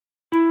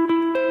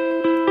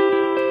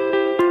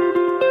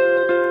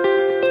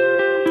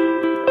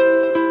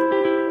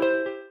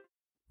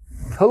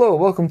Hello,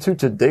 welcome to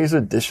today's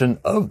edition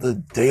of the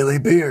Daily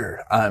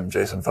Beard. I'm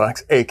Jason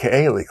Fox,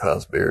 aka Lee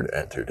Cloud's Beard,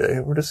 and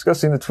today we're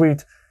discussing the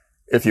tweet,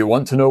 "If you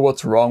want to know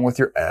what's wrong with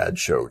your ad,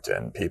 show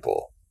 10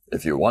 people.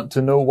 If you want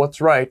to know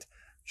what's right,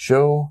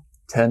 show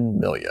 10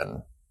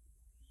 million.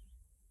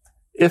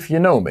 If you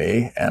know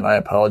me, and I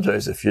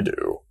apologize if you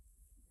do,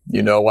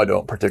 you know I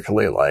don't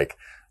particularly like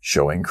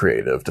showing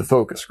creative to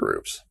focus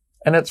groups.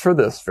 And it's for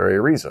this very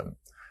reason.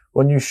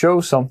 When you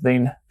show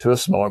something to a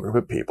small group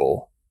of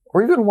people,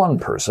 or even one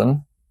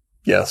person,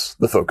 yes,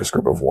 the focus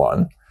group of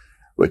one,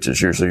 which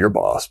is usually your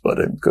boss, but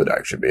it could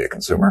actually be a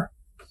consumer,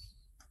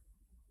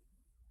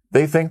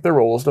 they think their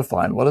role is to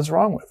find what is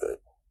wrong with it.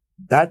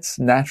 That's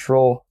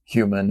natural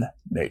human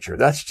nature.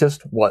 That's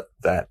just what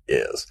that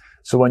is.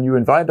 So when you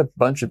invite a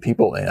bunch of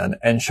people in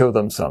and show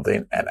them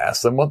something and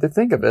ask them what they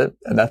think of it,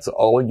 and that's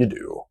all you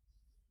do,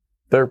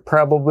 they're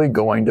probably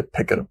going to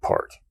pick it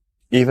apart,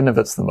 even if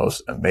it's the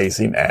most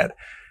amazing ad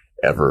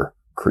ever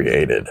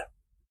created.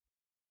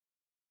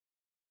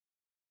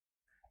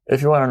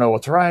 If you want to know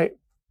what's right,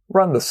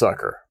 run the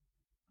sucker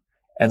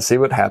and see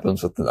what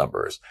happens with the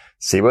numbers.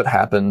 See what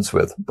happens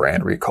with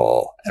brand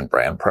recall and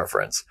brand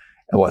preference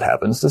and what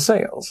happens to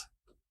sales.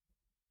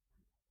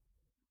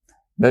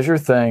 Measure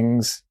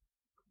things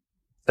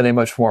in a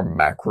much more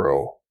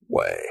macro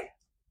way,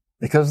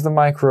 because the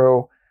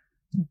micro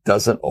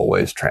doesn't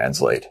always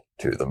translate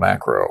to the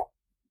macro,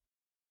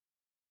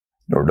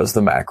 nor does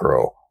the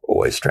macro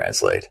always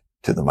translate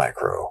to the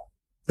micro.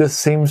 This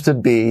seems to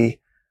be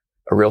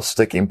a real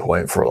sticking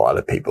point for a lot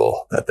of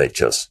people that they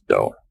just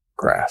don't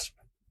grasp.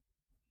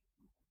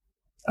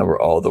 And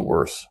we're all the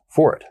worse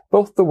for it,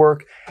 both the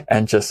work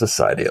and just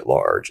society at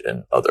large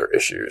and other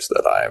issues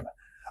that I'm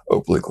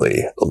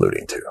obliquely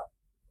alluding to.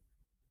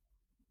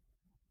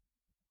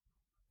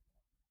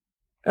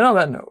 And on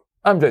that note,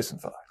 I'm Jason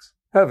Fox.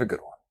 Have a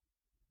good one.